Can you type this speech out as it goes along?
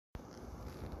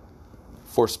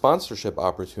For sponsorship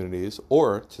opportunities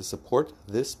or to support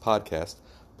this podcast,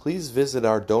 please visit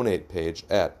our donate page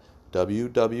at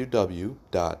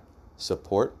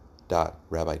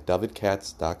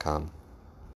www.support.rabbidavidkatz.com.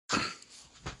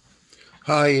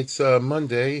 Hi, it's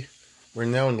Monday. We're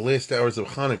now in the last hours of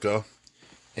Hanukkah,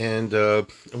 and I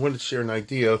wanted to share an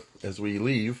idea as we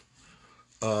leave,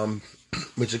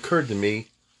 which occurred to me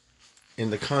in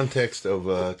the context of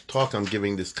a talk I'm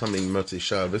giving this coming Motzei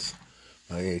Shabbos,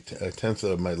 my 10th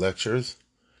of my lectures,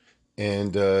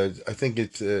 and I think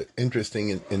it's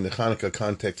interesting in the Hanukkah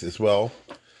context as well.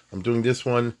 I'm doing this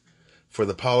one for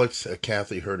the Pollocks.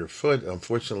 Kathy hurt her foot.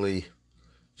 Unfortunately,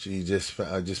 I just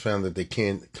found that they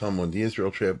can't come on the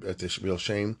Israel trip. That's a real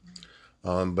shame.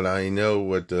 But I know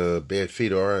what bad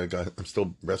feet are. I'm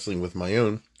still wrestling with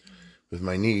my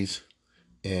knees.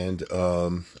 And I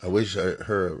wish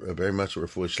her very much a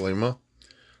refuah shlema,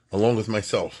 along with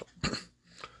myself.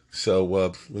 So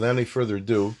without any further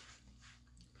ado,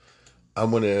 I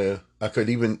could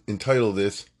even entitle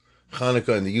this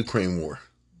Hanukkah and the Ukraine War.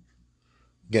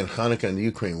 Again, Hanukkah and the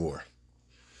Ukraine War.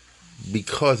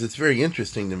 Because it's very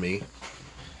interesting to me,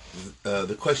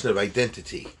 the question of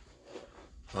identity.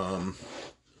 I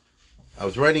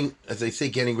was writing, as I say,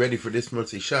 getting ready for this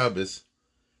Motzei Shabbos,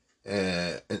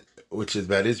 which is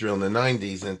about Israel in the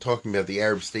 90s, and talking about the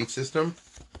Arab state system,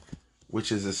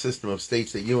 which is a system of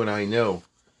states that you and I know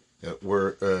that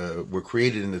were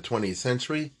created in the 20th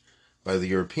century by the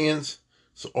Europeans.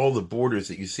 So all the borders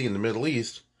that you see in the Middle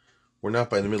East were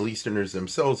not by the Middle Easterners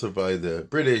themselves, but by the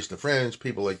British, the French,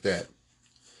 people like that.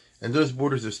 And those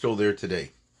borders are still there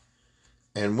today.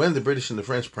 And when the British and the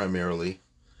French primarily,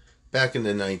 back in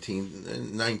the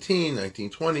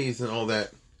 1920s and all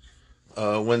that,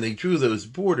 when they drew those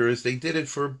borders, they did it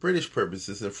for British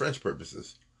purposes and French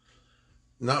purposes,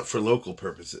 not for local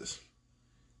purposes.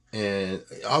 And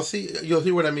you'll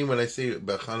see what I mean when I say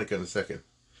about Hanukkah in a second.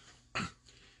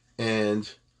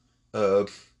 And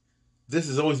this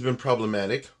has always been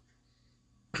problematic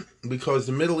because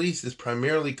the Middle East is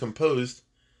primarily composed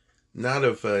not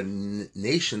of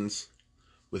nations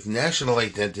with national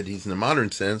identities in the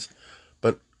modern sense,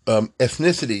 but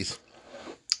ethnicities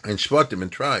and shvatim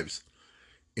and tribes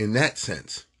in that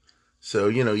sense. So,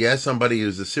 you have somebody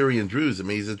who's a Syrian Druze,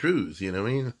 he's a Druze, you know what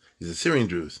I mean? He's a Syrian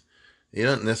Druze. You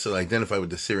don't necessarily identify with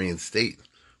the Syrian state,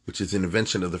 which is an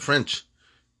invention of the French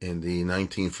in the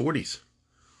 1940s.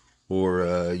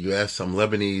 Or you ask some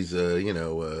Lebanese,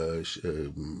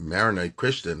 Maronite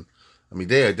Christian,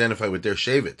 they identify with their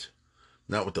Shevet,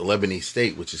 not with the Lebanese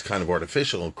state, which is kind of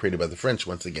artificial and created by the French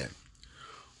once again.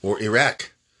 Or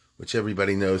Iraq, which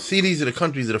everybody knows. See, these are the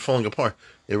countries that are falling apart.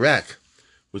 Iraq,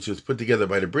 which was put together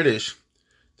by the British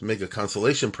to make a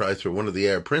consolation prize for one of the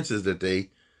Arab princes that they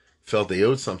felt they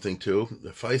owed something to,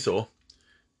 Faisal,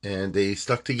 and they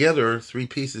stuck together three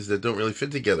pieces that don't really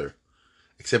fit together,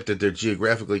 except that they're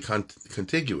geographically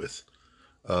contiguous.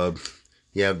 You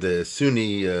have the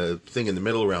Sunni thing in the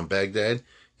middle around Baghdad.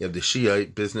 You have the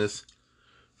Shiite business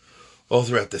all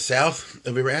throughout the south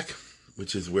of Iraq,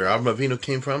 which is where Avraham Avinu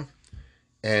came from,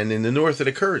 and in the north of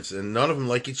the Kurds, and none of them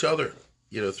like each other.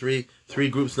 Three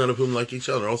groups, none of whom like each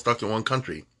other, all stuck in one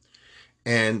country.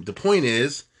 And the point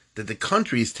is that the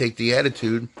countries take the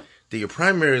attitude that your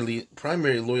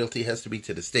primary loyalty has to be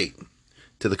to the state,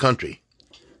 to the country.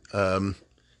 And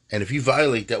if you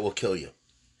violate that, will kill you.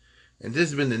 And this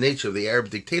has been the nature of the Arab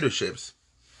dictatorships,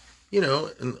 and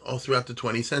all throughout the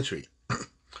 20th century.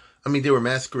 They were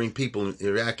massacring people in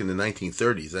Iraq in the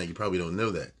 1930s. Now, you probably don't know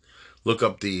that. Look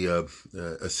up the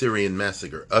Assyrian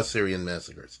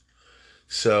massacres.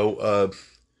 So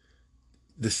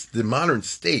the modern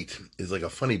state is like a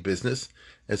funny business.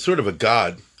 It's sort of a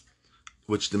god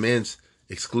which demands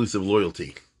exclusive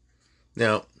loyalty.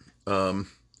 Now, so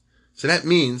that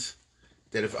means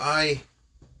that if I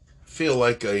feel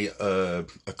like a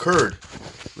Kurd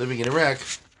living in Iraq,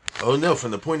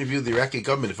 from the point of view of the Iraqi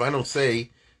government, if I don't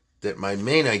say that my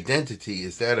main identity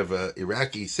is that of an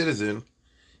Iraqi citizen,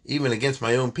 even against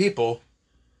my own people,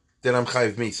 then I'm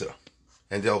chayiv misa,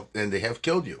 and they have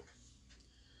killed you.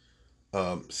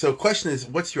 So, question is,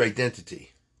 what's your identity?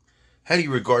 How do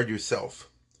you regard yourself?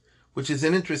 Which is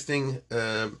an interesting,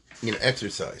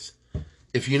 exercise.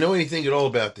 If you know anything at all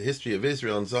about the history of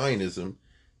Israel and Zionism,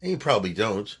 and you probably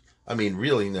don't,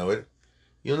 really know it,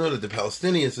 you'll know that the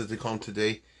Palestinians, as they call them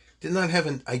today, did not have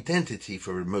an identity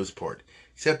for the most part,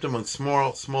 except among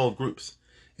small groups.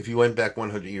 If you went back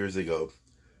 100 years ago,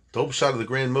 the whole shot of the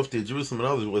Grand Mufti of Jerusalem and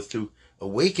others was to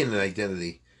awaken an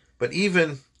identity. But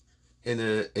even in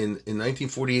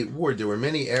 1948 war, there were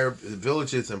many Arab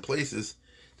villages and places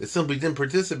that simply didn't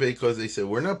participate because they said,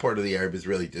 we're not part of the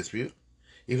Arab-Israeli dispute,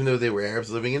 even though they were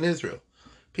Arabs living in Israel.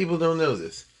 People don't know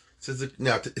this.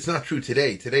 Now, it's not true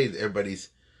today. Today, everybody's,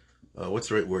 what's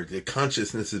the right word? Their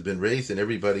consciousness has been raised, and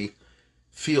everybody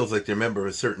feels like they're a member of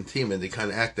a certain team, and they kind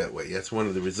of act that way. That's one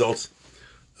of the results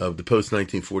of the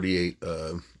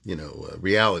post-1948,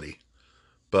 reality.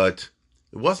 But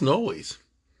it wasn't always.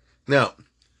 Now,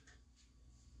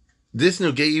 this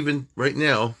no gay even right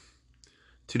now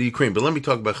to the Ukraine. But let me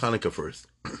talk about Hanukkah first.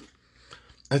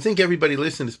 I think everybody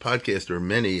listening to this podcast, or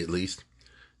many at least,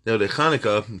 know that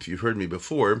Hanukkah, if you've heard me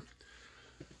before,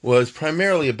 was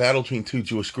primarily a battle between two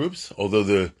Jewish groups,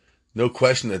 although no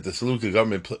question that the Seleucid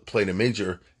government played a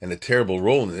major and a terrible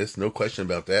role in this, no question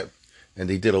about that, and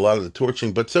they did a lot of the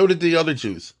torturing, but so did the other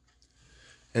Jews.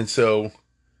 And so,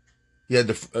 you had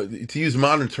to use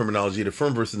modern terminology, the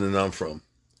frum versus the non-frum.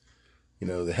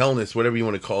 The Hellenists, whatever you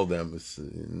want to call them, it's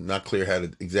not clear how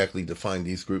to exactly define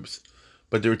these groups.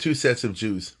 But there were two sets of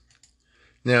Jews.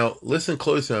 Now, listen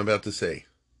closely what I'm about to say.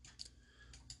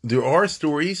 There are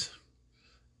stories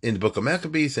in the Book of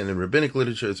Maccabees and in rabbinic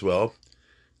literature as well,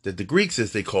 that the Greeks,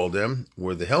 as they called them,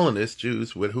 were the Hellenist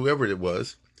Jews, whoever it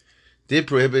was, did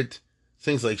prohibit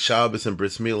things like Shabbos and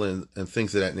Bris Milah and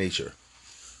things of that nature.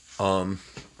 So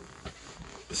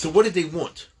what did they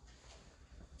want?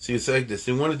 So it's like this.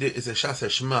 They wanted it's a shas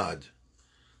shmad.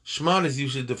 Shmad is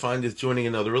usually defined as joining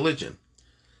another religion.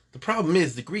 The problem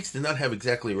is the Greeks did not have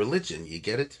exactly a religion. You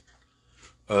get it?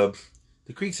 The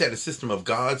Greeks had a system of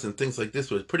gods and things like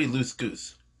this was pretty loose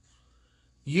goose.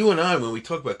 You and I, when we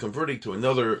talk about converting to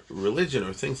another religion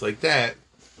or things like that,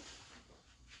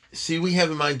 see, we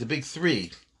have in mind the big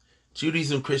three,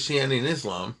 Judaism, Christianity, and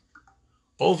Islam.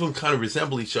 All of them kind of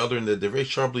resemble each other in that they're very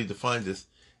sharply defined as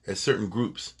certain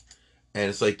groups. And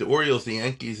it's like the Orioles, the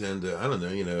Yankees, and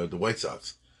the White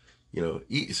Sox.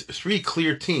 It's three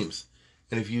clear teams.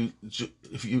 And if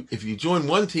you join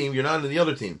one team, you're not in the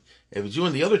other team. If you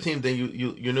join the other team, then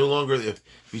you're no longer. If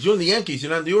you join the Yankees,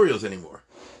 you're not in the Orioles anymore.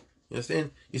 You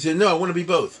understand? You say, no, I want to be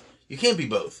both. You can't be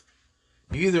both.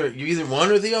 You either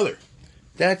one or the other.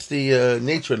 That's the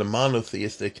nature of the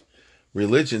monotheistic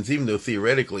religions, even though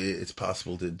theoretically it's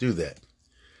possible to do that.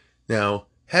 Now,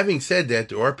 having said that,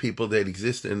 there are people that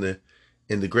exist in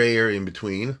the gray area in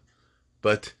between,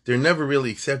 but they're never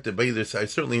really accepted by either side,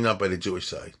 certainly not by the Jewish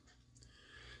side.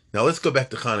 Now, let's go back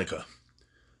to Hanukkah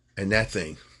and that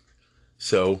thing.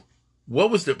 So,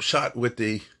 what was the shot with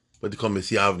what they call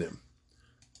Misyavnim?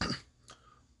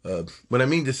 What I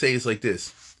mean to say is like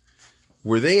this.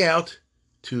 Were they out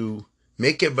to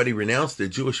make everybody renounce their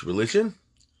Jewish religion?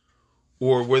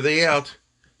 Or were they out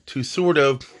to sort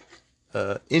of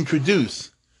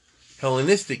introduce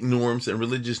Hellenistic norms and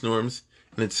religious norms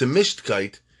and its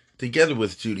Semishtkite together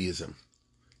with Judaism?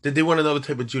 Did they want another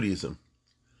type of Judaism?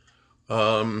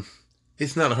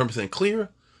 It's not 100% clear,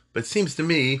 but it seems to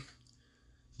me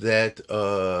that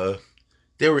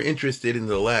they were interested in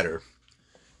the latter.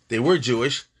 They were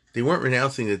Jewish. They weren't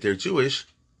renouncing that they're Jewish.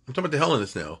 I'm talking about the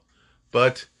Hellenists now.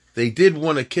 But they did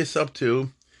want to kiss up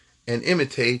to and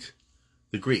imitate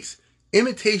the Greeks.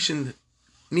 Imitation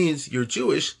means you're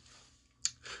Jewish,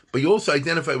 but you also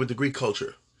identify with the Greek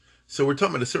culture. So we're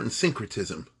talking about a certain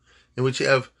syncretism in which you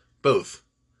have both.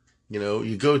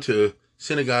 You go to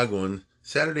synagogue on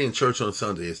Saturday and church on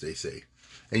Sunday, as they say.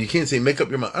 And you can't say, make up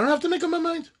your mind. I don't have to make up my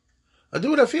mind. I do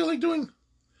what I feel like doing.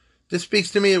 This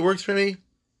speaks to me. It works for me.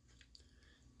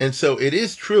 And so it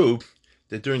is true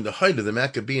that during the height of the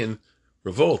Maccabean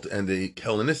revolt and the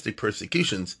Hellenistic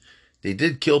persecutions, they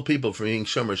did kill people for being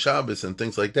Shomer Shabbos and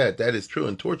things like that. That is true,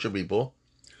 and torture people.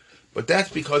 But that's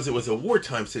because it was a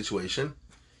wartime situation,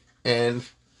 and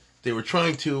they were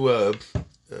trying to,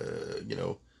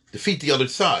 defeat the other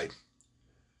side.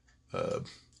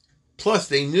 Plus,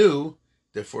 they knew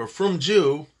that for a frum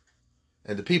Jew,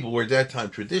 and the people were at that time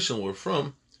traditional were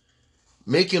frum,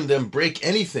 making them break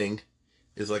anything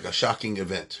is like a shocking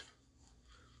event.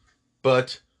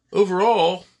 But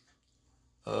overall,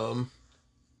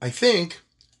 I think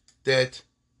that,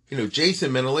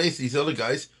 Jason, Menelaus, these other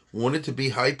guys wanted to be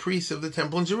high priests of the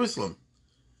temple in Jerusalem.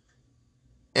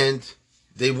 And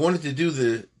they wanted to do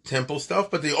the temple stuff,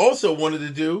 but they also wanted to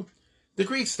do the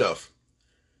Greek stuff.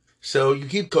 So you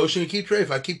keep kosher, you keep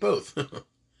treif. I keep both.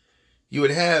 You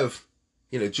would have,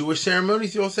 Jewish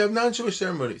ceremonies. You also have non-Jewish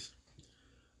ceremonies.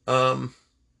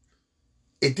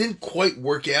 It didn't quite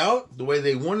work out the way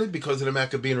they wanted because of the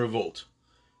Maccabean revolt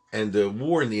and the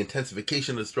war and the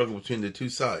intensification of the struggle between the two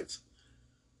sides.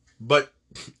 But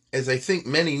as I think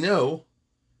many know,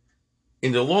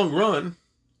 in the long run,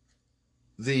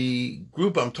 the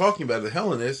group I'm talking about, the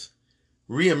Hellenists,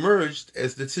 reemerged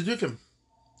as the Tzaddukim.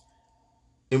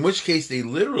 In which case they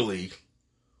literally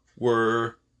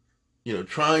were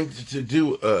trying to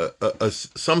do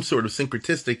some sort of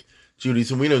syncretistic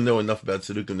Judaism. We don't know enough about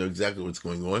Tzaddukim to know exactly what's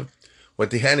going on. What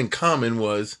they had in common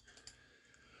was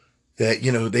that,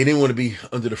 they didn't want to be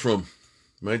under the Frum,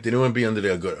 right? They didn't want to be under the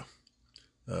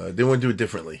Agudah. They want to do it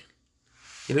differently.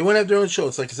 They want to have their own show.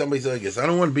 It's like somebody said, I guess, I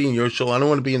don't want to be in your show. I don't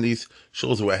want to be in these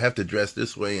shows where I have to dress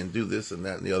this way and do this and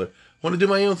that and the other. I want to do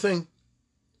my own thing.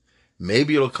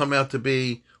 Maybe it'll come out to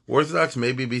be Orthodox.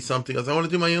 Maybe it'll be something else. I want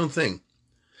to do my own thing.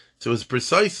 So it's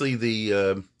precisely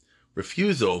the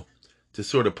refusal to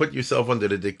sort of put yourself under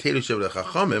the dictatorship of the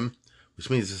Chachamim, which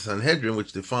means the Sanhedrin,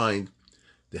 which defined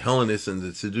the Hellenists and the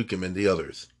Tzaddukim and the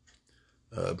others.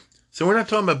 So we're not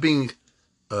talking about being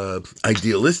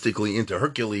idealistically into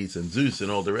Hercules and Zeus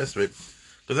and all the rest of it,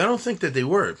 because I don't think that they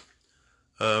were.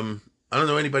 I don't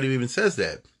know anybody who even says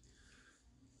that.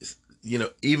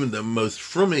 Even the most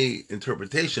frummy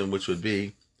interpretation, which would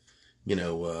be,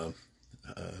 Doris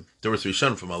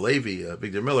Rishon from Alevi,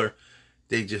 Victor Miller,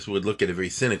 they just would look at it very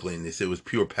cynically, and they say it was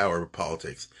pure power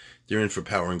politics. They're in for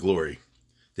power and glory.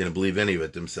 They didn't believe any of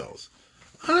it themselves.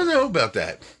 I don't know about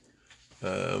that.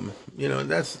 I'm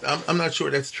not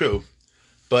sure that's true.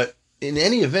 But in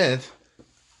any event,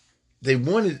 they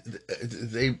weren't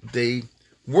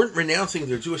renouncing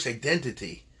their Jewish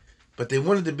identity, but they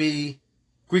wanted to be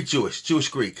Greek-Jewish,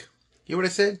 Jewish-Greek. Hear what I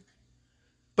said?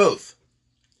 Both.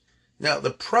 Now,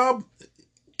 the problem,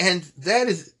 and that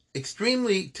is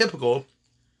extremely typical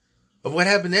of what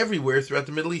happened everywhere throughout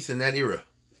the Middle East in that era.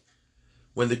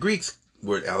 When the Greeks,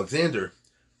 where Alexander,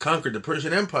 conquered the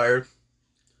Persian Empire,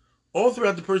 all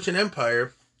throughout the Persian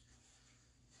Empire,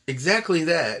 exactly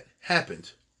that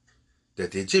happened.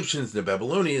 That the Egyptians, the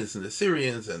Babylonians, and the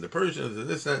Syrians, and the Persians, and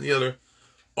this, that, and the other,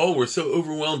 all were so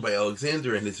overwhelmed by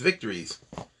Alexander and his victories,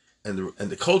 and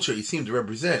the culture he seemed to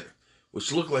represent,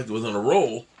 which looked like it was on a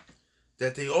roll,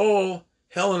 that they all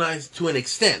Hellenized to an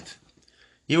extent.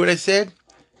 You know what I said?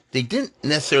 They didn't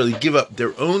necessarily give up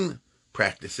their own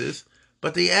practices,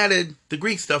 but they added the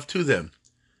Greek stuff to them.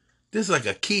 This is like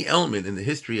a key element in the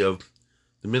history of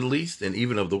the Middle East and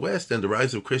even of the West and the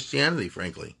rise of Christianity,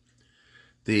 frankly.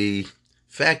 The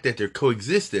fact that there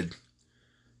coexisted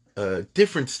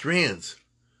different strands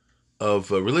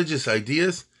of religious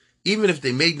ideas, even if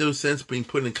they made no sense being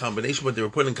put in combination, but they were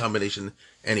put in combination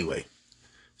anyway.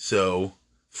 So,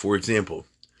 for example,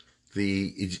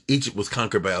 Egypt was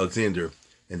conquered by Alexander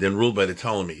and then ruled by the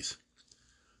Ptolemies.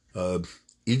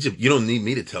 Egypt, you don't need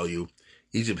me to tell you,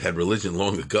 Egypt had religion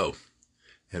long ago.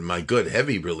 And my good,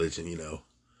 heavy religion,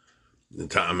 The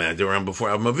time they were around before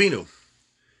Avraham Avinu.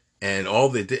 And all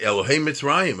the Elohei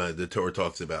Mitzrayim, the Torah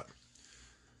talks about.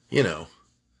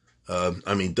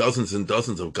 Dozens and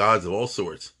dozens of gods of all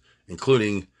sorts,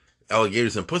 including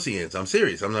alligators and pussy ants. I'm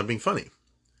serious. I'm not being funny.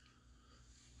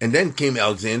 And then came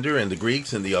Alexander and the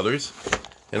Greeks and the others.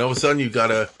 And all of a sudden, you've got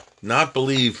to not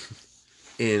believe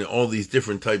in all these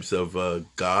different types of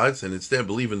gods and instead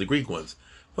believe in the Greek ones.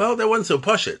 Well, that wasn't so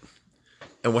pashut.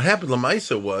 And what happened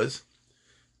Lamaisa was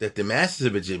that the masses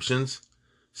of Egyptians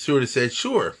sort of said,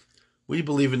 sure, we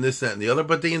believe in this, that, and the other,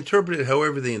 but they interpreted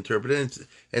however they interpreted it,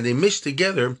 and they mished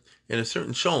together in a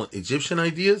certain shalom Egyptian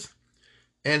ideas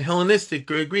and Hellenistic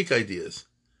Greek ideas.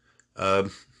 I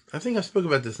think I've spoken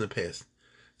about this in the past.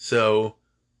 So,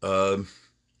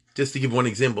 just to give one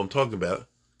example I'm talking about,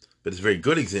 but it's a very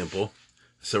good example,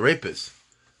 Serapis,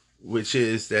 which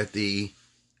is that the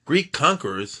Greek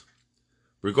conquerors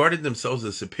regarded themselves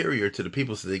as superior to the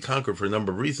peoples that they conquered for a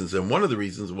number of reasons. And one of the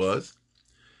reasons was,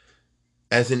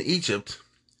 as in Egypt,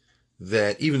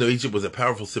 that even though Egypt was a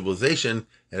powerful civilization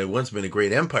and had once been a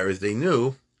great empire, as they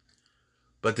knew,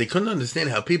 but they couldn't understand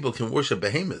how people can worship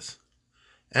behemoths,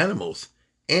 animals,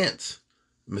 ants,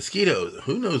 mosquitoes,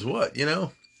 who knows what,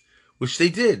 which they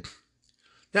did.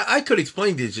 Now, I could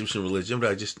explain the Egyptian religion,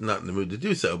 but I'm just not in the mood to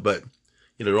do so. But,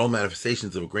 they're all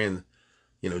manifestations of a grand,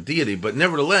 deity. But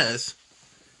nevertheless,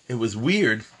 it was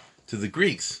weird to the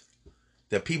Greeks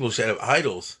that people should have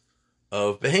idols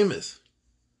of behemoths.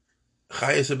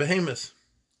 Chayas of behemoths.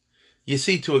 You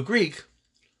see, to a Greek,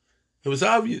 it was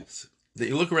obvious that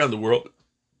you look around the world,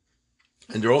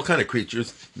 and they're all kind of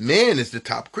creatures. Man is the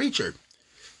top creature.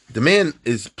 The man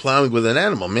is plowing with an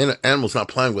animal. Animal's not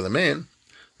plowing with a man.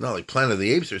 Not like Planet of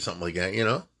the Apes or something like that,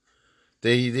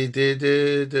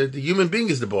 The human being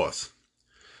is the boss.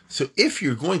 So if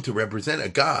you're going to represent a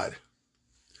god,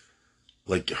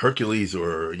 like Hercules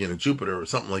or, Jupiter or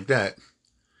something like that,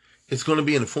 it's going to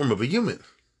be in the form of a human.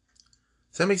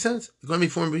 Does that make sense? It's going to be in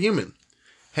the form of a human.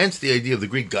 Hence the idea of the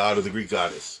Greek god or the Greek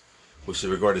goddess, which they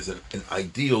regard as an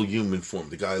ideal human form.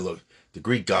 The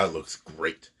Greek god looks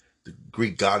great. The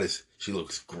Greek goddess, she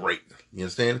looks great. You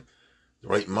understand? The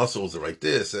right muscles, the right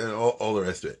this, and all the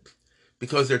rest of it.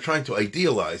 because they're trying to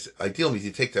idealize. Ideal means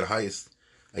you take to the highest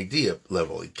idea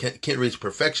level. You can't reach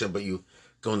perfection, but you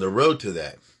go on the road to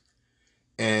that.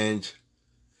 And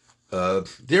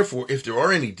therefore, if there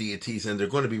are any deities and they're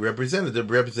going to be represented, they're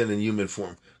represented in human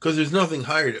form. Because there's nothing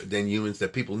higher than humans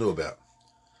that people know about.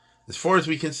 As far as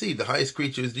we can see, the highest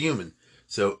creature is the human.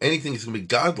 So anything that's going to be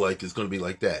godlike is going to be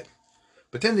like that.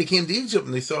 But then they came to Egypt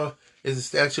and they saw is a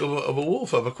statue of a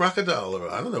wolf, of a crocodile, or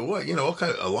I don't know what, all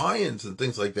kind of lions and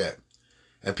things like that.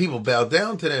 And people bowed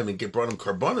down to them and brought them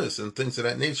carbonas and things of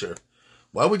that nature.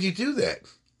 Why would you do that?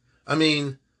 I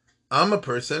mean, I'm a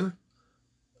person.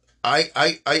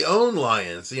 I own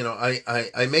lions.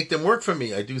 I make them work for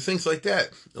me. I do things like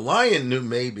that. The lion knew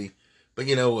maybe, but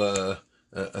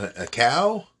a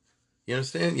cow. You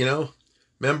understand?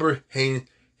 Remember, Hein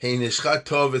nishchat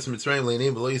tov es Mitzrayim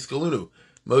le'neim v'lo yiskalunu.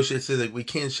 Moshe said that we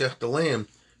can't shech the lamb.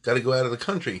 Got to go out of the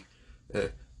country.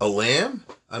 A lamb?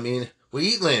 I mean, we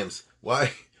eat lambs.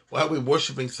 Why are we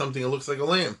worshiping something that looks like a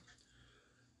lamb?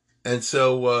 And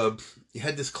so you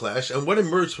had this clash. And what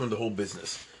emerged from the whole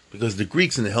business? Because the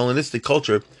Greeks in the Hellenistic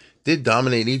culture did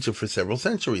dominate Egypt for several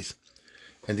centuries.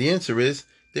 And the answer is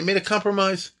they made a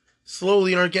compromise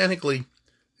slowly and organically.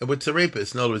 And with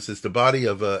Serapis, in other words, it's the body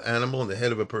of an animal and the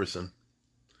head of a person.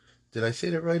 Did I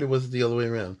say that right, or was it the other way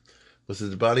around? Was it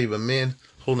the body of a man?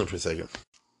 Hold on for a second.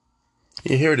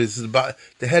 Yeah, here it is. It's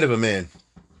the head of a man.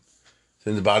 It's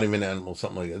in the body of an animal,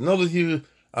 something like that. In other words,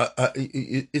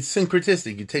 it's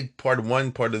syncretistic. You take part of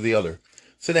one, part of the other.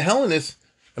 So the Hellenists,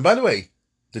 and by the way,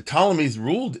 the Ptolemies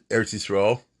ruled Eretz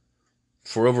Yisrael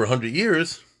for over 100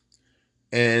 years,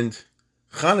 and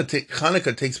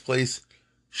Hanukkah takes place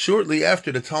shortly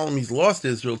after the Ptolemies lost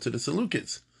Israel to the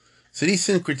Seleucids. So these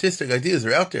syncretistic ideas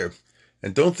are out there.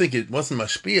 And don't think it wasn't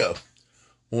mashpia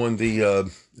on the,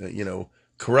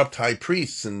 corrupt high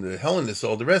priests and the Hellenists,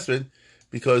 all the rest of it,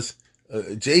 because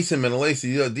Jason, Menelaus,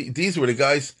 these were the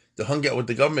guys that hung out with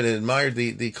the government and admired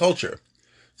the culture.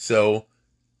 So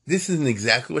this isn't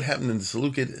exactly what happened in the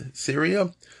Seleucid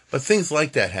Syria, but things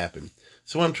like that happen.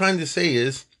 So what I'm trying to say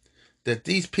is that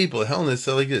these people, the Hellenists,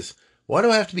 are like this. Why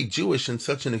do I have to be Jewish in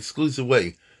such an exclusive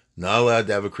way? Not allowed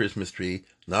to have a Christmas tree,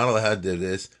 not allowed to do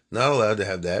this, not allowed to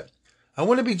have that. I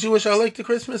want to be Jewish. I like the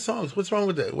Christmas songs. What's wrong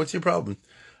with that? What's your problem?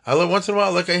 I love once in a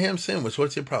while, like a ham sandwich.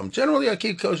 What's your problem? Generally, I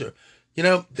keep kosher.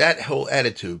 That whole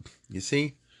attitude, you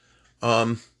see?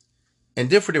 And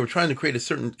therefore, they were trying to create a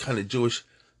certain kind of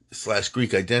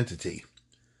Jewish/Greek identity.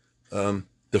 The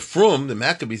Frum, the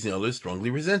Maccabees and others, strongly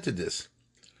resented this.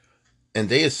 And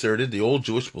they asserted the old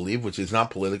Jewish belief, which is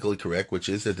not politically correct, which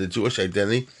is that the Jewish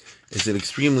identity is an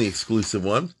extremely exclusive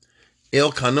one.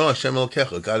 El Kano Hashem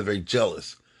Elokecha, God is very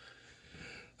jealous.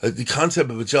 The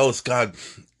concept of a jealous God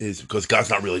is, because God's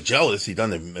not really jealous, he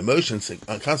doesn't have emotions. The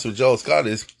concept of a jealous God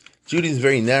is, Judaism is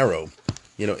very narrow.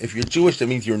 If you're Jewish, that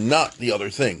means you're not the other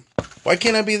thing. Why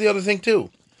can't I be the other thing too?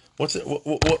 What's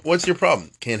your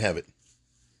problem? Can't have it.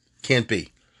 Can't be.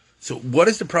 So what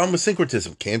is the problem with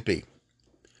syncretism? Can't be.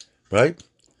 Right?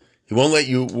 He won't let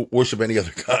you worship any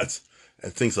other gods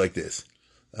and things like this.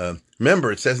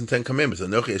 Remember, it says in 10 Commandments,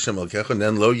 Anochi Hashem Elokecha, and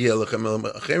then Lo Yeh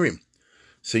Elechem Acherim.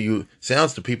 So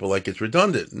sounds to people like it's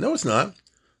redundant. No, it's not.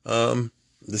 The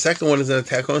second one is an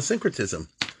attack on syncretism.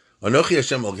 Anochi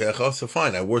Hashem Elokecha, so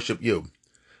fine, I worship you.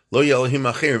 Lo Yeh Elohim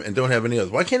Acherim, and don't have any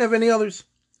others. Why can't I have any others?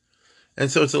 And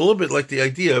so it's a little bit like the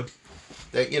idea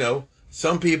that,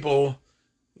 some people,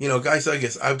 guys like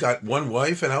this, I've got one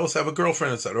wife and I also have a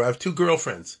girlfriend inside, or I have two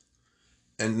girlfriends.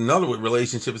 And another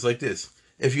relationship is like this.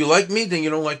 If you like me, then you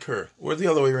don't like her. Or the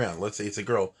other way around. Let's say it's a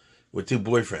girl with two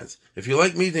boyfriends. If you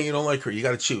like me, then you don't like her. You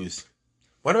got to choose.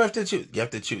 Why do I have to choose? You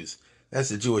have to choose. That's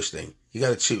the Jewish thing. You got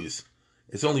to choose.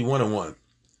 It's only one on one.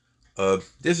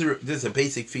 This is a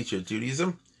basic feature of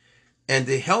Judaism. And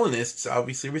the Hellenists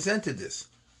obviously resented this.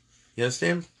 You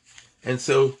understand? And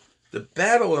so the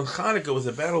battle in Hanukkah was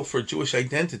a battle for Jewish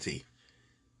identity.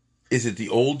 Is it the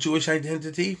old Jewish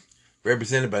identity,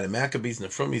 represented by the Maccabees and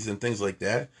the Frumies and things like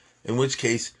that? In which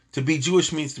case, to be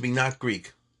Jewish means to be not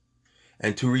Greek.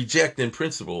 And to reject, in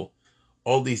principle,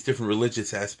 all these different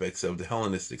religious aspects of the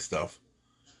Hellenistic stuff.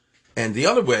 And the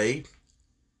other way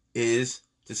is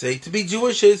to say to be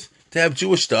Jewish is to have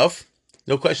Jewish stuff.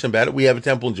 No question about it. We have a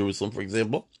temple in Jerusalem, for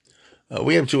example.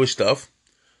 We have Jewish stuff.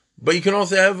 But you can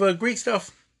also have Greek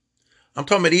stuff. I'm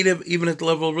talking about even at the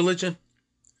level of religion.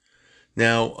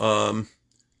 Now,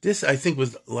 this, I think,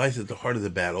 lies at the heart of the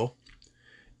battle.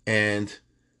 And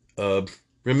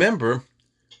remember,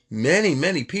 many,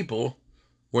 many people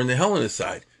were on the Hellenist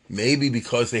side. Maybe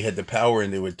because they had the power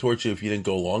and they would torture you if you didn't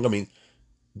go along. I mean,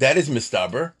 that is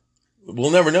mistaber.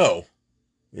 We'll never know.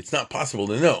 It's not possible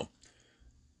to know.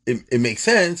 It makes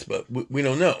sense, but we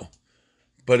don't know.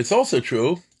 But it's also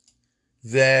true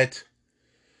that,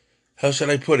 how should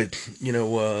I put it?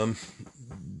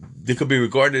 They could be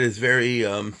regarded as very,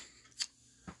 the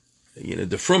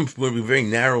frum would be very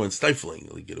narrow and stifling.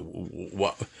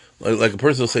 Like a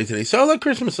person will say today, "So I like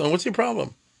Christmas song. What's your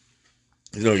problem?"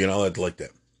 You're not allowed to like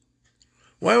that.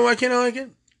 Why can't I like it?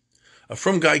 A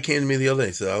frum guy came to me the other day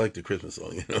and said, "I like the Christmas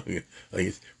song." Like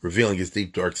he's revealing his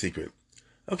deep dark secret.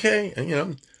 Okay,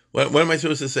 and what am I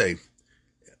supposed to say?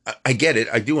 I get it.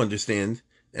 I do understand,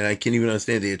 and I can even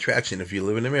understand the attraction if you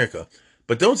live in America.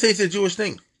 But don't say it's a Jewish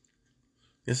thing.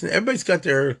 Listen, everybody's got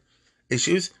their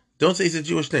issues. Don't say it's a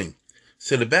Jewish thing.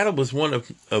 So the battle was one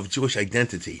of Jewish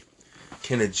identity.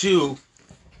 Can a Jew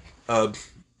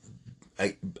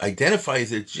identify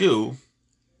as a Jew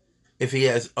if he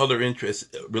has other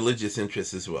interests, religious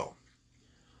interests as well?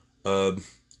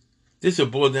 This will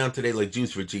boil down today like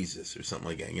Jews for Jesus or something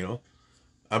like that,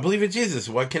 I believe in Jesus.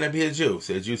 Why can't I be a Jew?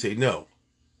 So the Jews say, no.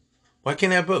 Why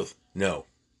can't I have both? No.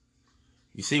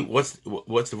 You see, what's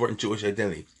the important Jewish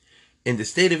identity? In the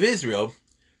state of Israel,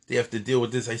 they have to deal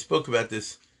with this. I spoke about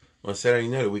this on Saturday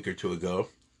night a week or two ago,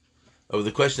 of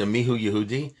the question of Mihu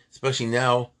Yehudi, especially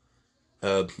now.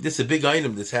 This is a big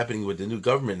item that's happening with the new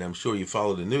government. I'm sure you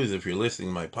follow the news if you're listening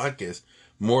to my podcast.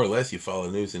 More or less, you follow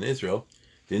the news in Israel.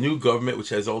 The new government, which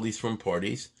has all these from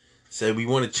parties, said we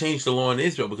want to change the law in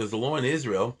Israel because the law in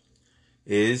Israel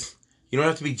is you don't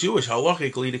have to be Jewish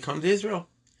halachically to come to Israel.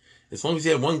 As long as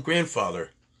you had one grandfather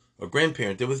or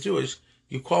grandparent that was Jewish,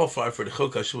 you qualify for the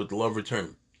Chok HaShavut, the law of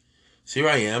return. So here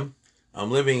I am.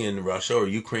 I'm living in Russia or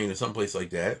Ukraine or someplace like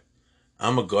that.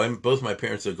 I'm a Goyim. Both my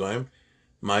parents are Goyim.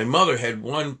 My mother had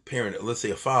one parent, let's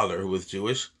say a father, who was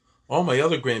Jewish. All my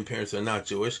other grandparents are not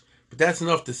Jewish. But that's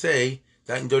enough to say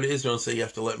that I can go to Israel and say you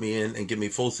have to let me in and give me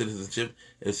full citizenship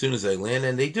as soon as I land.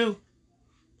 And they do.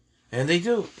 And they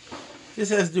do. This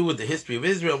has to do with the history of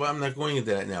Israel, but I'm not going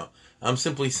into that now. I'm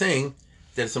simply saying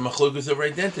that it's a machlokas of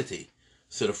identity.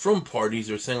 So the frum parties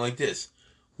are saying like this.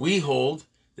 We hold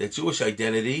that Jewish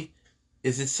identity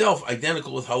is itself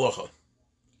identical with halacha.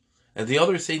 And the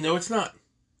others say, no, it's not.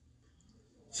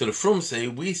 So the frum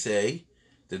we say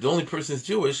that the only person is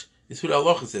Jewish is who the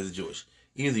halacha says is Jewish.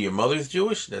 Either your mother's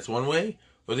Jewish, that's one way,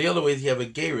 or the other way is you have a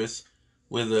gerus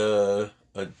with a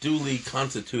duly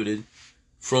constituted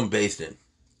frum beis din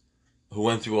who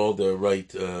went through all the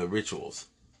right rituals.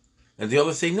 And the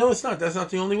others say, no, it's not. That's not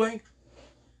the only way.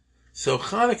 So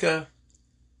Hanukkah,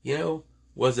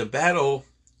 was a battle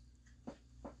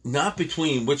not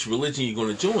between which religion you're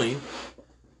going to join,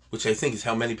 which I think is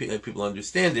how many people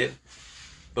understand it,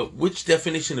 but which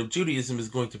definition of Judaism is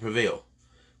going to prevail.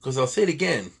 Because I'll say it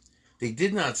again, they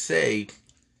did not say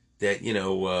that,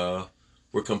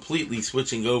 we're completely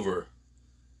switching over,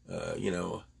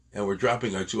 and we're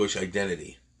dropping our Jewish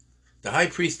identity. The high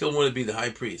priest still want to be the high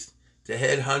priest. The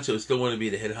head honchos still want to be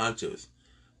the head honchos.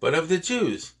 But of the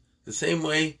Jews, the same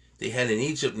way they had in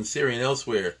Egypt and Syria and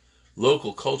elsewhere,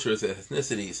 local cultures and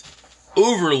ethnicities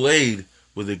overlaid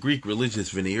with a Greek religious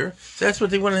veneer. So that's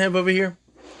what they want to have over here.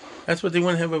 That's what they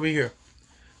want to have over here.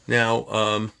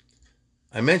 Now,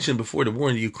 I mentioned before the war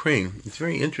in the Ukraine. It's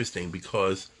very interesting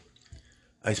because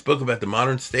I spoke about the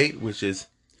modern state, which is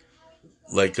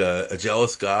like a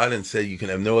jealous God and said you can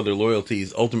have no other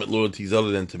loyalties, ultimate loyalties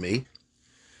other than to me.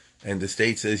 And the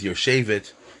state says your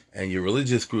shevet and your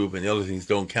religious group and the other things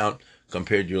don't count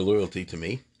compared to your loyalty to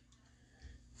me.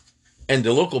 And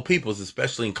the local peoples,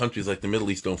 especially in countries like the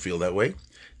Middle East, don't feel that way.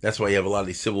 That's why you have a lot of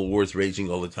these civil wars raging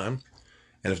all the time.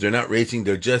 And if they're not raging,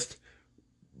 they're just,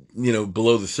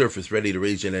 below the surface, ready to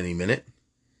rage at any minute.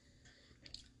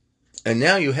 And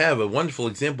now you have a wonderful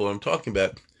example I'm talking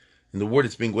about in the war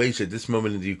that's being waged at this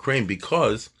moment in the Ukraine,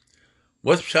 because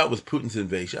what's shot with Putin's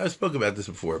invasion? I spoke about this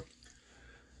before.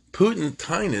 Putin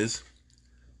tines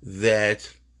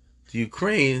that the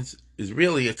Ukraine is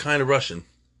really a kind of Russian.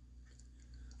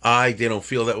 They don't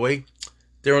feel that way.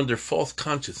 They're under false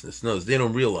consciousness. No, they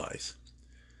don't realize.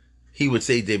 He would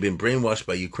say they've been brainwashed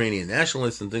by Ukrainian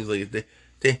nationalists and things like that.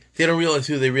 They don't realize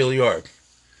who they really are.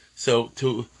 So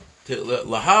to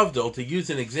lahavdil, to use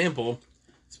an example,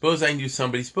 suppose I knew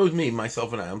somebody, suppose me,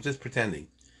 myself and I'm just pretending.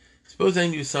 Suppose I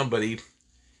knew somebody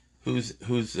who's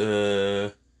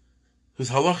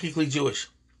halachically Jewish,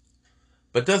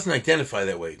 but doesn't identify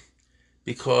that way,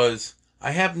 because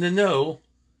I happen to know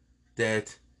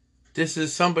that this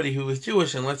is somebody who is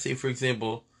Jewish, and let's say, for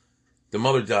example, the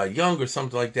mother died young or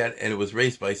something like that, and it was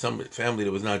raised by some family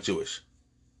that was not Jewish.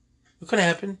 It could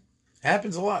happen. It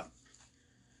happens a lot.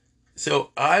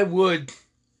 So I would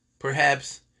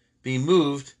perhaps be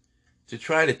moved to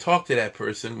try to talk to that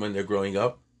person when they're growing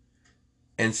up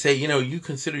and say, you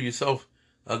consider yourself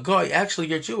a guy. Actually,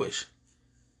 you're Jewish.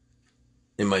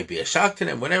 It might be a shock to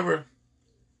them, whatever.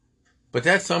 But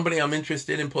that's somebody I'm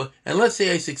interested in. And let's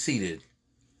say I succeeded.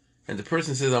 And the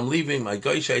person says, I'm leaving my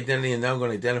Goyish identity and now I'm going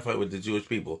to identify with the Jewish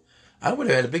people. I would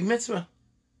have had a big mitzvah.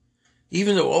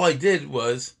 Even though all I did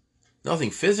was nothing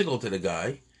physical to the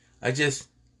guy. I just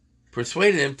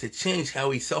persuaded him to change how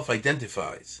he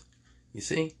self-identifies. You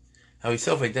see? How he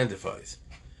self-identifies.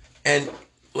 And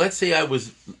let's say I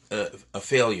was a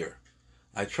failure.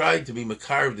 I tried to be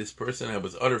makar of this person. I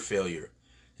was utter failure.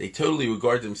 They totally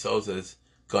regard themselves as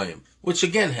Goyim, which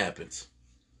again happens.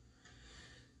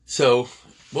 So,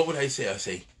 what would I say? I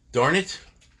say, darn it.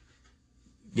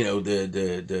 You know,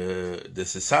 the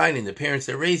society and the parents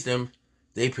that raised him,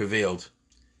 they prevailed.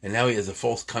 And now he has a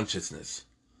false consciousness.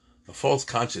 A false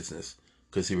consciousness.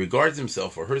 Because he regards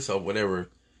himself or herself, whatever,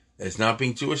 as not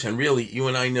being Jewish. And really, you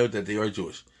and I know that they are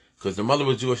Jewish. Because their mother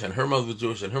was Jewish, and her mother was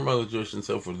Jewish, and her mother was Jewish, and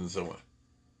so forth and so on.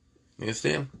 You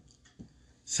understand?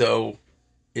 So,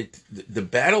 the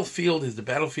battlefield is the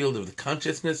battlefield of the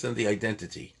consciousness and the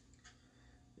identity.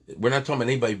 We're not talking about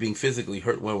anybody being physically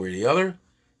hurt one way or the other.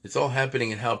 It's all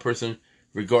happening in how a person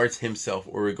regards himself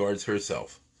or regards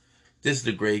herself. This is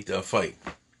the great fight.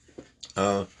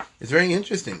 It's very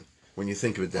interesting when you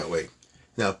think of it that way.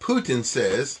 Now, Putin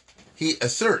says, he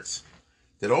asserts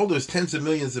that all those tens of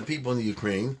millions of people in the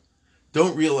Ukraine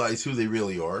don't realize who they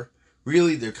really are.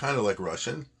 Really, they're kind of like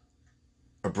Russian,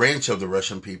 a branch of the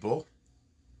Russian people,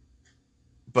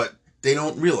 but they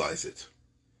don't realize it.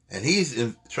 And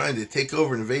he's trying to take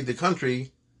over and invade the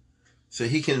country so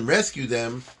he can rescue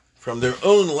them from their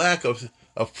own lack of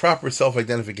proper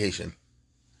self-identification.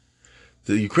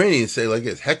 The Ukrainians say like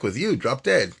this, heck with you, drop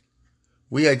dead.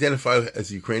 We identify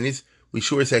as Ukrainians. We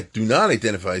sure as heck do not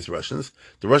identify as Russians.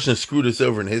 The Russians screwed us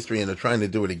over in history and are trying to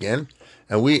do it again.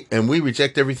 And we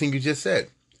reject everything you just said.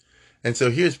 And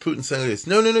so here's Putin saying this,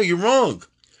 no, you're wrong.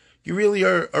 You really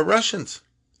are Russians.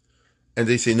 And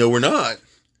they say, no, we're not.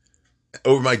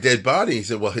 Over my dead body. He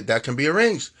said, well, that can be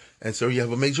arranged. And so you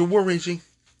have a major war raging.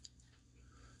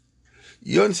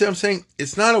 You understand what I'm saying?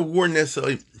 It's not a war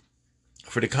necessarily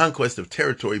for the conquest of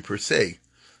territory per se.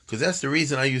 Because that's the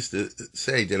reason I used to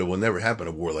say that it will never happen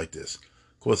a war like this.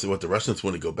 Of course, what the Russians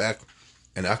want to go back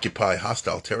and occupy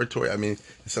hostile territory. I mean,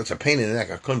 it's such a pain in the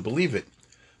neck. I couldn't believe it.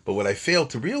 But what I failed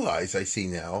to realize, I see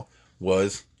now,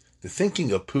 was the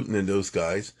thinking of Putin and those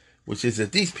guys, which is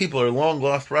that these people are long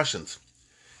lost Russians.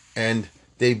 And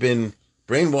they've been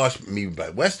brainwashed maybe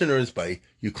by Westerners, by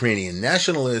Ukrainian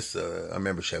nationalists. I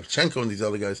remember Shevchenko and these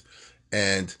other guys,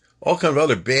 and all kind of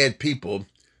other bad people.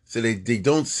 So they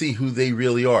don't see who they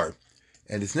really are.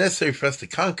 And it's necessary for us to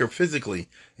conquer physically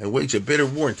and wage a bitter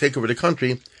war and take over the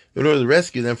country in order to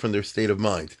rescue them from their state of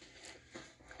mind.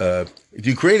 The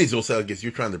Ukrainians will say, I guess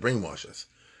you're trying to brainwash us.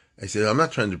 I said, I'm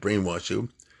not trying to brainwash you,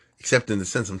 except in the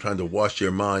sense I'm trying to wash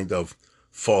your mind of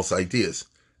false ideas.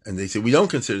 And they say, we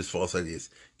don't consider this false ideas.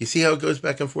 You see how it goes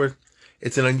back and forth?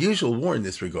 It's an unusual war in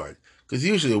this regard. Because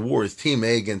usually a war is Team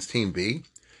A against Team B.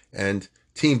 And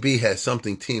Team B has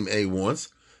something Team A wants.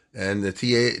 And the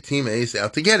Team A is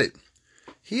out to get it.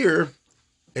 Here,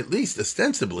 at least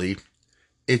ostensibly,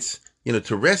 it's,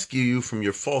 to rescue you from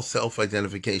your false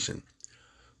self-identification.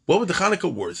 What were the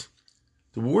Hanukkah wars?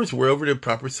 The wars were over the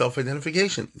proper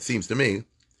self-identification, it seems to me.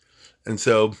 And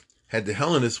so, had the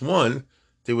Hellenists won,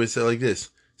 they would say like this,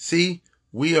 see,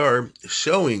 we are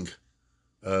showing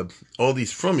all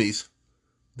these frummies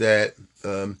that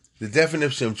the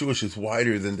definition of Jewish is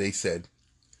wider than they said.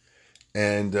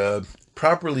 And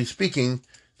properly speaking,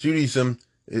 Judaism,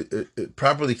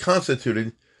 properly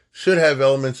constituted, should have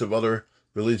elements of other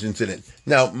religions in it.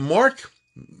 Now, mark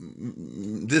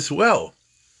this well.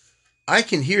 I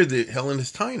can hear the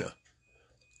Hellenist Taina.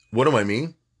 What do I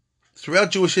mean?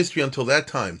 Throughout Jewish history until that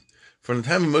time, from the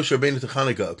time of Moshe Rabbeinu to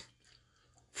Hanukkah,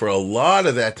 for a lot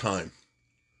of that time,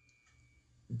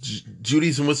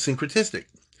 Judaism was syncretistic.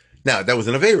 Now, that was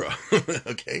an Aveira,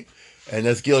 okay? And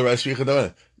that's Gil Rashi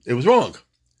Chadavana. It was wrong.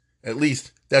 At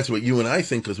least, that's what you and I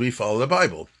think, because we follow the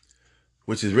Bible,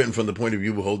 which is written from the point of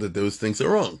view, we hold that those things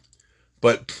are wrong.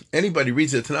 But anybody who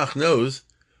reads the Tanakh knows,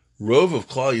 Rov of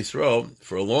Klal Yisrael,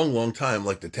 for a long, long time,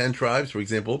 like the 10 tribes, for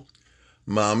example,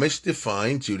 Mamish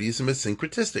defined Judaism as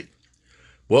syncretistic.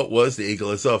 What was the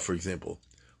Egel Azav, for example?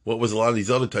 What was a lot of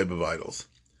these other type of idols?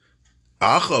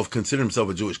 Achav considered himself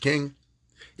a Jewish king,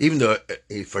 even though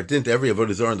he fardint every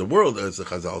avodah zarah in the world, as the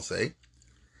Chazal say.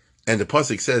 And the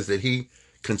pasuk says that he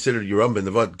considered Yeram ben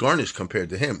Nevat garnished compared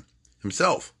to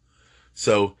himself.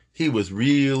 So he was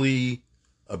really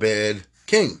a bad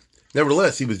king.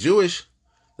 Nevertheless, he was Jewish.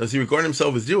 Does he regard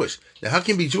himself as Jewish? Now, how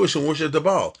can he be Jewish and worship the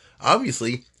Baal?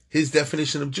 Obviously, his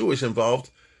definition of Jewish involved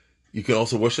you can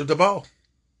also worship the Baal.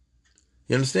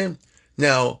 You understand?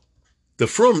 Now, the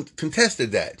Frum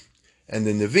contested that. And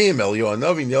the Nevi'im, Eliyahu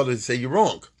Hanavi, and the others say you're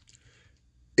wrong.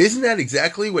 Isn't that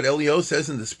exactly what Eliyahu says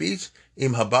in the speech?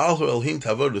 Im habal Elohim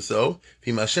tavodaso,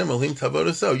 v'im Hashem Elohim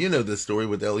tavodaso. You know the story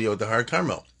with Eliyahu at the Har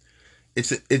Carmel.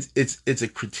 It's a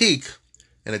critique,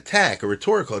 an attack, a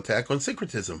rhetorical attack on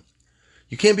syncretism.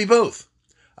 You can't be both.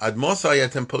 Ad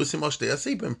mosayatem posim al shtei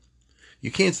asipim.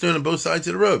 You can't stand on both sides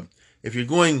of the road. If you're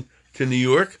going to New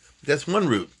York, that's one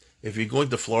route. If you're going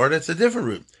to Florida, it's a different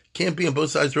route. Can't be on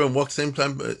both sides of the road and walk at the same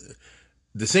time.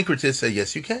 The syncretists say,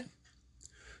 yes, you can.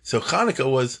 So Hanukkah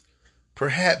was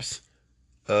perhaps,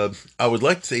 I would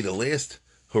like to say the last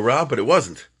hurrah, but it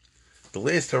wasn't. The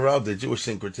last hurrah of the Jewish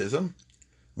syncretism.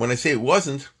 When I say it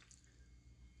wasn't,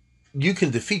 you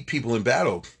can defeat people in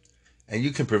battle, and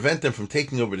you can prevent them from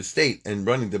taking over the state and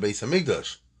running the Beis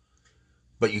Hamikdash.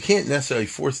 But you can't necessarily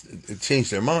change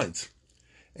their minds.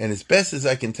 And as best as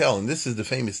I can tell, and this is the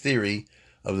famous theory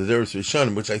of the Dervish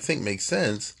Rishonim, which I think makes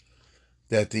sense,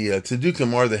 that the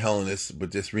Tzaddukim are the Hellenists,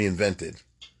 but just reinvented,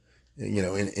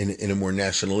 in a more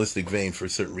nationalistic vein for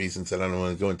certain reasons that I don't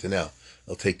want to go into now.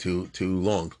 It'll take too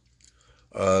long.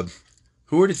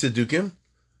 Who are the Tzaddukim?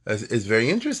 It's very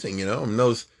interesting,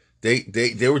 those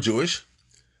they were Jewish.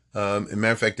 As a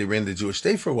matter of fact, they ran the Jewish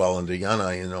state for a while under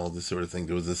Yanai and all this sort of thing.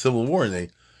 There was a civil war, and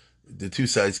the two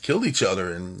sides killed each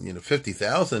other, and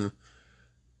 50,000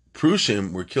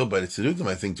 Prushim were killed by the Tzaddukim,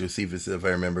 I think, Josephus, if I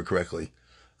remember correctly.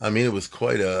 I mean, it was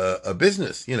quite a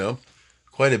business,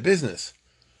 quite a business.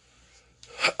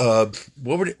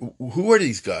 Who are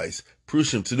these guys?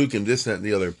 Prushim, Tzaddukim, this, that, and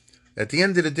the other. At the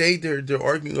end of the day, they're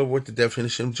arguing over what the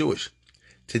definition of Jewish.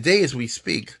 Today, as we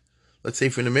speak, let's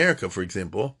say in America, for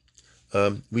example,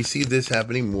 we see this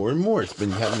happening more and more. It's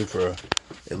been happening for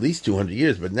at least 200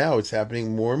 years, but now it's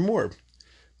happening more and more.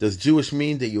 Does Jewish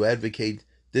mean that you advocate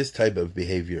this type of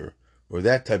behavior or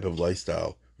that type of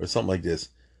lifestyle or something like this?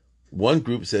 One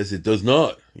group says it does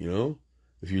not,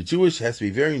 If you're Jewish, it has to be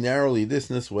very narrowly this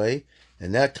and this way,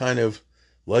 and that kind of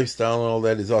lifestyle and all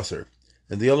that is usher.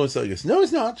 And the other one says, no,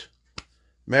 it's not.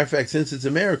 Matter of fact, since it's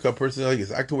America, a person like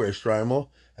this, I can wear a shtreimel,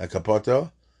 a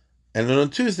capoto, and then on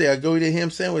Tuesday I go eat a ham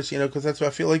sandwich, because that's what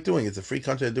I feel like doing. It's a free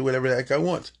country, I do whatever the heck I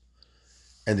want.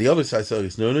 And the other side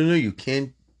says, no, you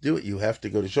can't do it. You have to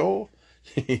go to shul.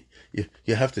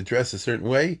 you have to dress a certain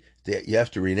way. You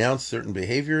have to renounce certain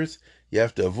behaviors. You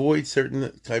have to avoid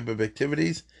certain type of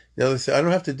activities. The other side, I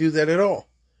don't have to do that at all.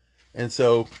 And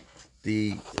so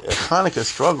the Hanukkah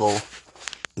struggle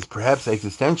is perhaps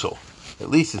existential. At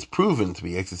least it's proven to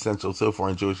be existential so far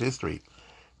in Jewish history.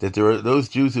 That there are those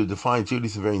Jews who define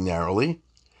Judaism very narrowly.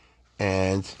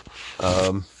 And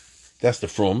that's the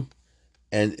Frum.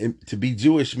 And to be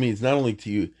Jewish means not only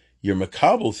you're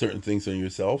makabel certain things on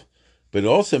yourself, but it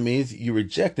also means you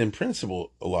reject in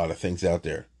principle a lot of things out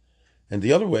there. And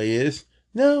the other way is,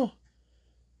 no,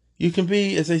 you can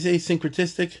be, as I say,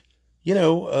 syncretistic,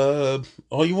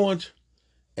 all you want,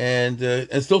 and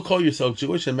still call yourself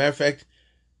Jewish. As a matter of fact,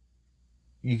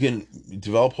 you can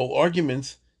develop whole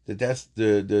arguments that that's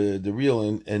the real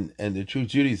and the true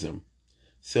Judaism.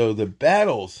 So the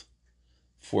battles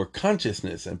for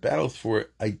consciousness and battles for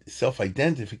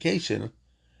self-identification,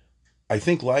 I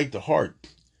think, lie at the heart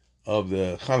of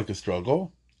the Hanukkah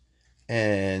struggle,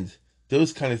 and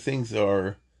those kind of things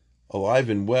are alive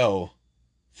and well,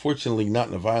 fortunately not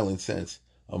in a violent sense,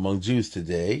 among Jews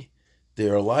today. They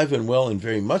are alive and well in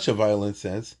very much a violent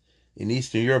sense in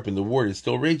Eastern Europe, and the war is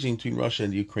still raging between Russia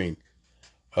and Ukraine.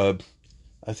 I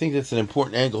think that's an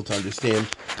important angle to understand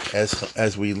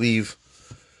as we leave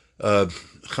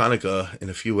Hanukkah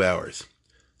in a few hours.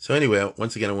 So anyway,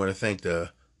 once again, I want to thank the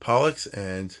Pollocks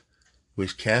and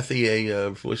wish Kathy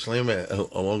a Refuah Shlema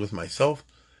along with myself,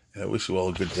 and I wish you all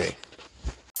a good day.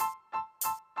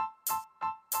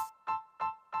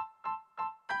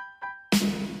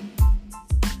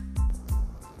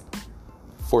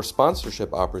 For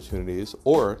sponsorship opportunities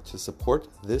or to support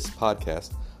this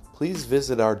podcast, please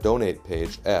visit our donate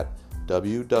page at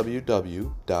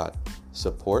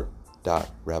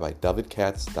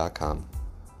www.support.rabbidavidkatz.com.